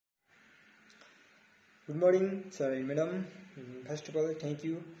Good morning, sir and madam. First of all, thank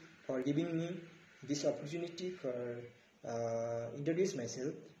you for giving me this opportunity for introduce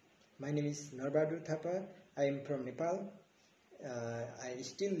myself. My name is Nar Bahadur Thapa. I am from Nepal. I am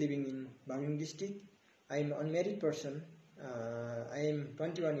still living in Bangladesh district. I am an unmarried person. I am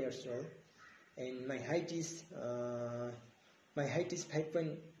 21 years old, and my height is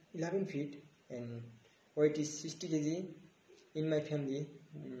 5.11 feet, and weight is 60 kg. In my family,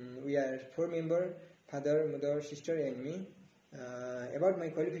 we are 4 members: father, mother, sister, and me. About my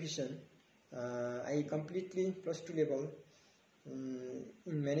qualification, I completely +2 level in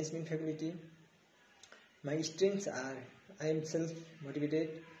management faculty. My strengths are: I am self-motivated,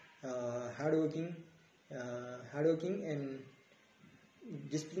 hardworking and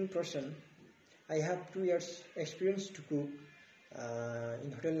disciplined person. I have 2 years experience to cook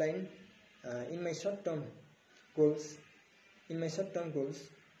in hotel line. In my short-term goals,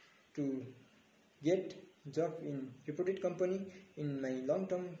 to get job in reputed company. In my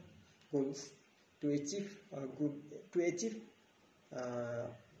long-term goals, to achieve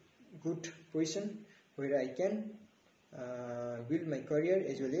good position where I can build my career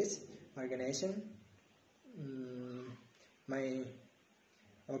as well as organization. My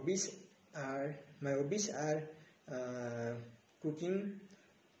hobbies are cooking,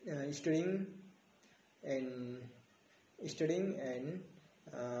 studying and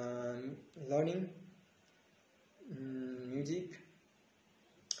learning music.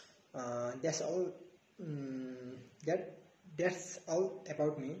 That's all. That's all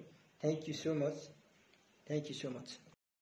about me. Thank you so much.